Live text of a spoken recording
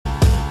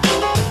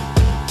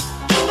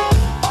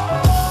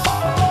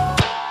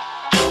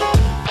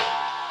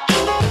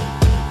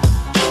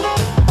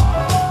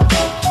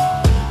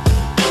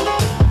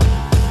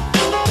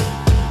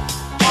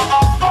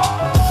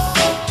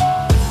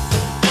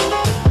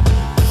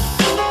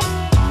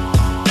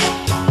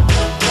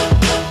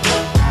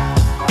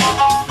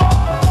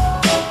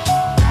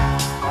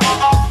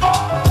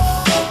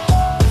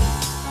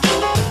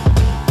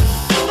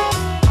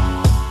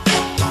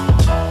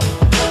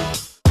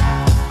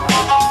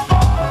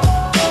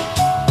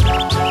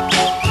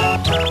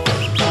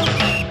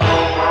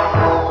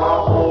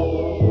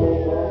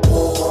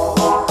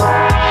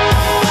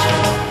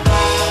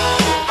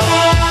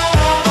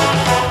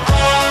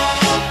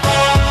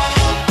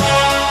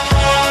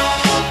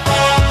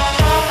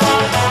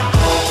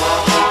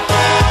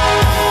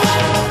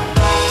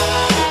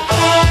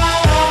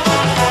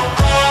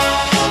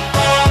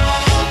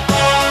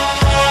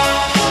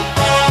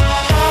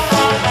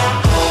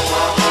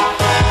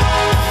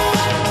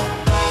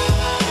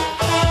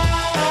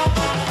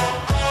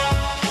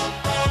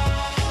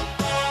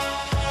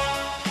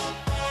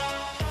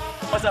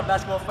up,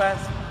 basketball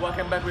fans?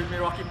 Welcome back with me,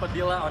 Rocky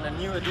Padila, on a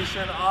new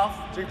edition of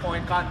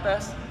 3-Point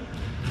Contest.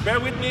 Bear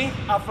with me,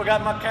 I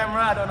forgot my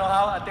camera. I don't know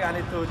how. I think I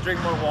need to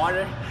drink more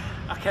water.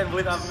 I can't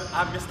believe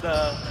I missed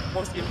the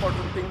most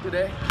important thing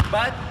today.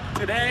 But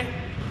today,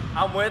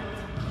 I'm with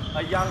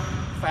a young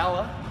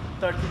fella,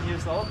 13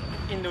 years old,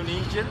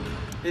 Indonesian.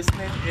 His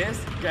name is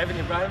Gavin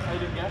Ibrahim. How you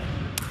doing, Gavin?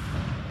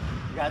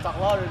 You gotta talk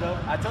louder though.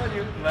 I told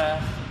you,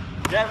 but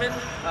Gavin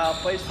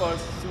plays for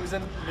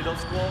Suzanne Middle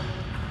School.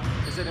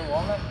 Is it in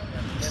Walnut?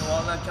 Yeah. In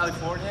Walnut,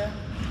 California.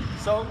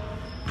 So,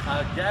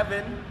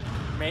 Gavin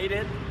made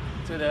it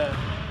to the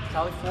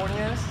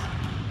California's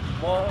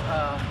watch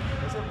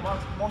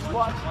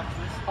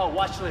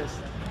list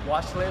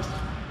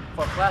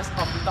for class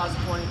of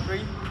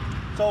 2023.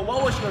 So,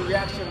 what was your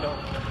reaction though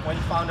when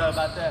you found out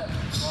about that?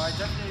 Well, I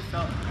definitely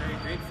felt very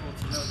grateful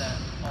to know that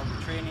all the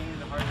training,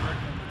 the hard work,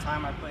 and the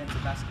time I put into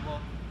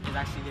basketball is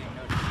actually getting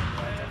noticed. So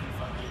I definitely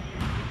felt good.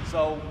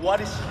 So, what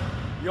is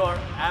your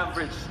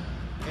average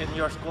in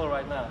your school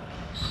right now?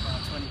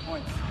 20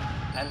 points.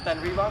 And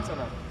 10 rebounds or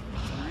no?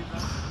 10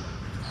 rebounds.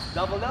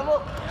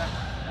 Double-double? Yeah.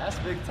 That's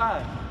big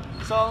time.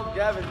 So,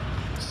 Gavin,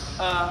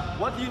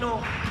 what do you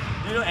know?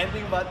 Do you know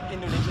anything about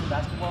Indonesian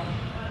basketball?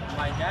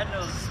 My dad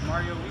knows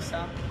Mario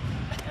Wisa,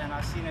 and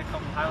I've seen a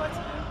couple highlights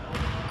of him.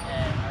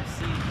 And I've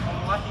seen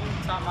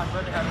Wahyu taught my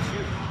brother how to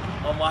shoot.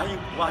 Oh, Wahyu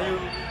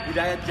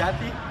Hidayat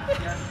Jati?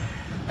 Yeah.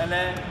 And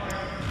then,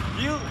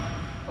 do you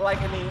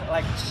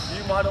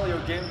model your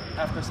game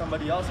after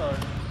somebody else or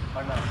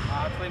not?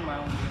 I play my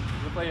own game.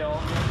 You play your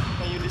own game?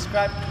 Can you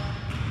describe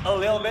a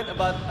little bit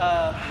about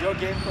your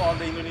game to all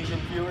the Indonesian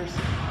viewers?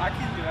 I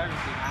can do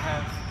everything. I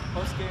have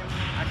post game,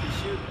 I can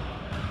shoot,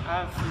 I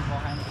have free ball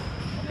handling.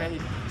 Okay, he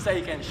said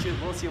he can shoot.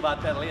 We'll see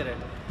about that later.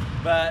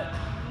 But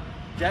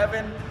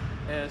Gavin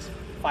is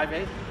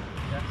 5'8".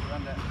 Yeah,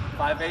 around that.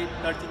 5'8",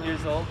 13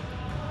 years old,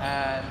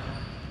 and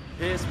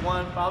he's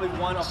probably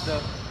one of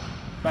the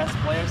best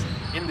players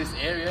in this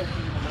area in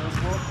the middle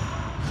school.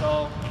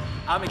 So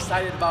I'm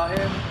excited about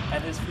him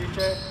and his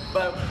future.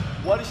 But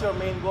what is your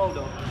main goal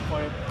though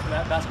for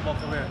that basketball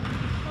career?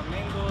 My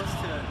main goal is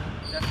to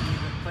definitely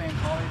play in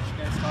college,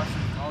 get a scholarship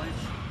in college.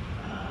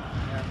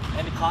 Yeah.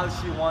 Any college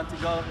you want to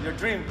go? Your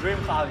dream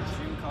college?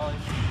 Dream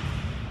college.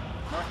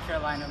 North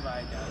Carolina, but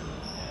I doubt it.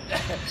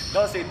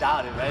 Don't say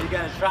doubt it, man. You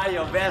gotta try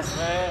your best,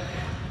 man.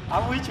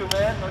 I'm with you,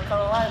 man. North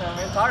Carolina,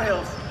 man. Tar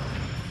Heels.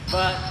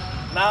 But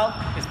now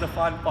it's the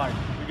fun part.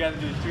 We're gonna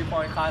do a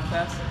 3-point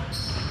contest.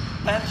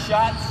 10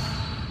 shots.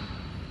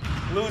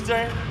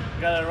 Loser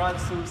gotta run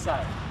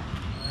suicide.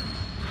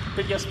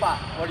 Pick your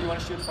spot. Where do you want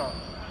to shoot from?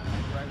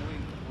 Right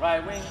wing.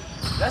 Right wing.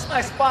 That's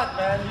my spot,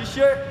 man. You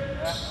sure?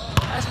 Yeah.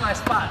 That's my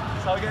spot.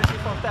 So we're gonna shoot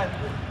from 10.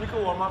 We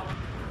can warm up.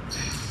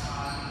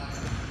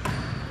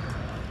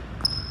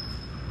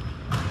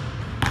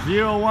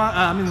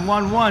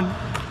 1-1.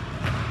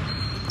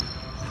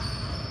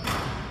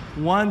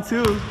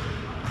 1-2.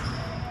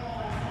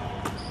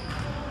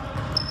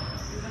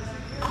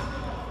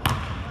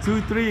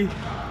 2-3.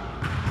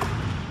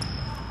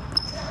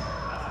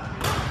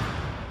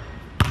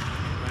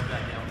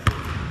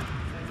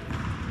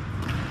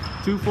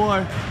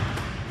 2-4.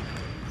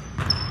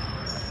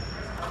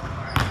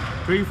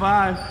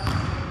 3-5.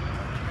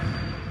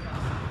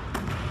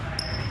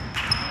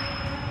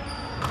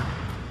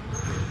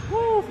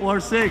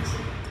 4-6.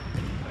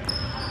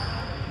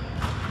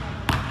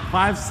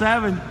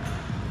 5-7.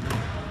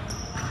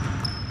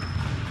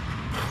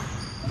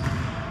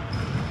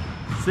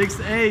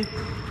 6-8.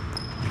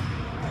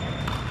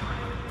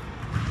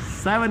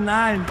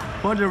 7-9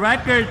 for the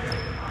record.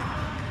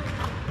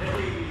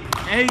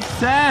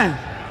 8-10.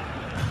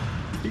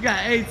 You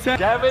got 8-10.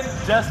 Gavin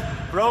just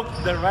broke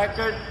the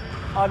record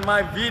on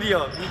my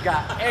video. He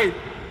got 8.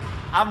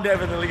 I'm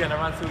definitely gonna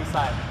run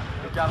suicide.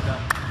 Good job, though.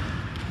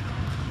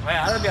 Man,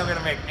 I don't think I'm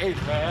gonna make 8,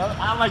 man.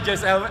 I might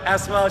just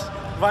as well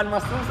run my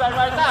suicide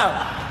right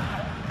now.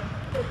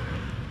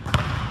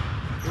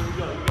 Here we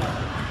go, you got it.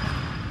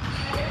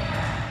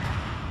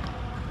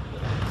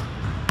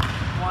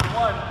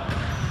 1-1.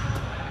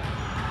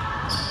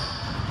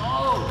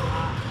 Oh!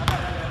 I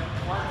got it.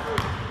 1-2.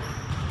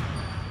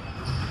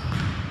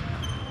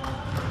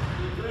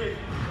 3-3.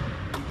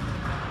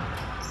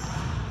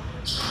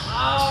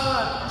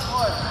 Ah!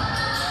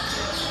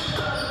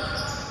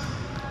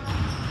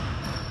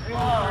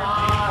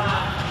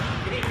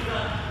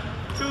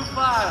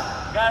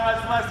 2-5. Gotta run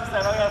my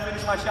suicide. I'm gonna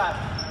finish my shot.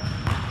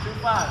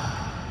 2-5.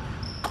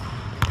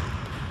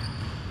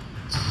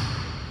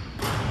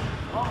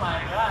 Oh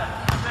my God.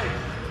 6.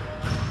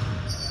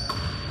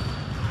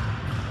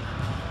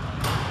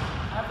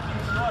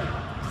 Destroyed.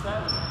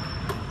 7.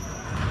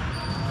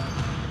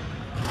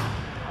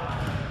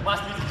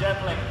 Must be the jet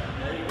lag.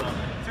 There you go.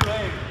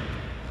 2-8.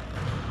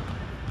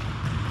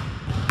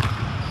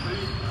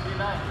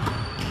 3-9.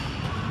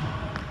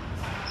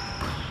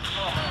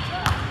 Oh my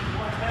God.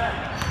 1-10.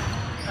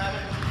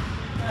 7-10.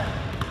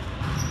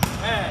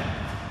 Man.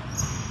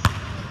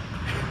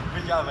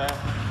 Good job, man.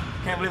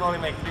 Can't believe I only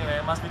make 3, man.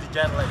 It must be the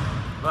jet lag.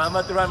 But I'm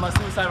about to run my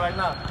suicide right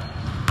now.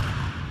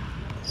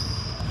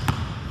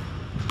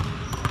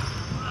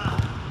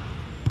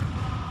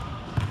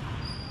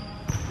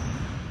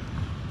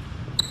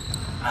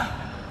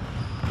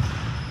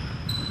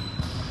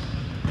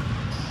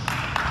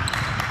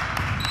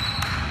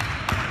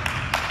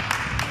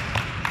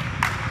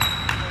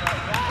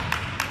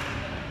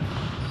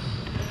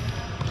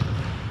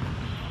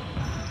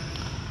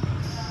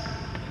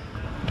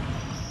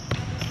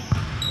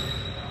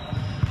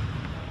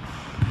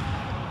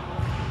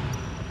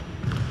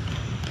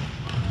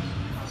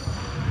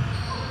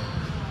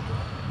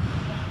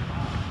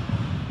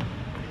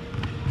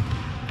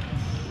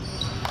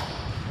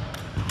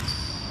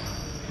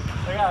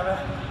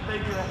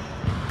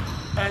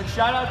 And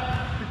shout out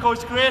to Coach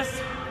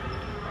Chris.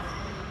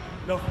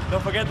 Don't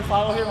forget to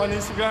follow him on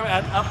Instagram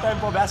at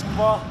Uptempo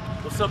Basketball.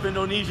 What's up,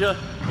 Indonesia?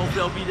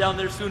 Hopefully I'll be down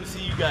there soon to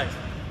see you guys.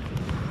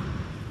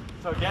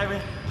 So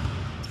Gavin,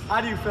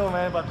 how do you feel,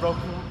 man, about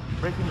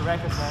breaking the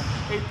records, man?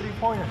 8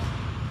 3-pointers.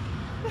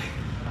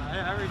 I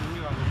already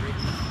knew I would break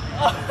it.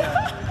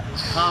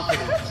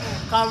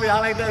 Confidence. I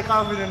like that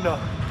confident though.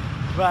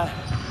 But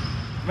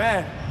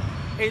man,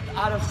 8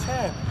 out of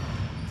 10.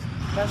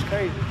 That's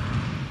crazy.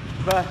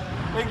 But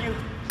thank you.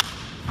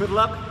 Good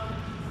luck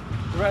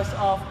the rest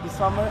of the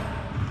summer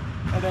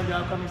and then the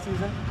upcoming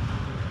season.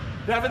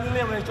 Definitely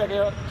I'm gonna check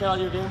out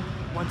your game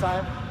one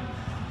time.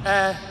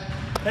 And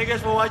thank you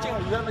guys for watching.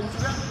 You have an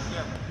Instagram?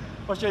 Yeah.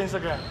 What's your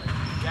Instagram?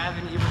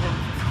 Gavin Ibrahim.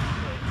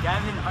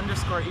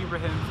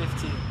 Gavin_Ibrahim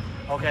 15.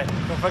 Okay,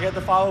 don't forget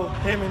to follow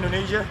him in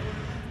Indonesia.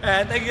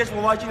 And thank you guys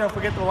for watching. Don't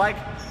forget to like,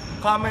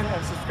 comment,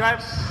 and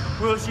subscribe.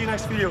 We'll see you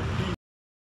next video. Peace.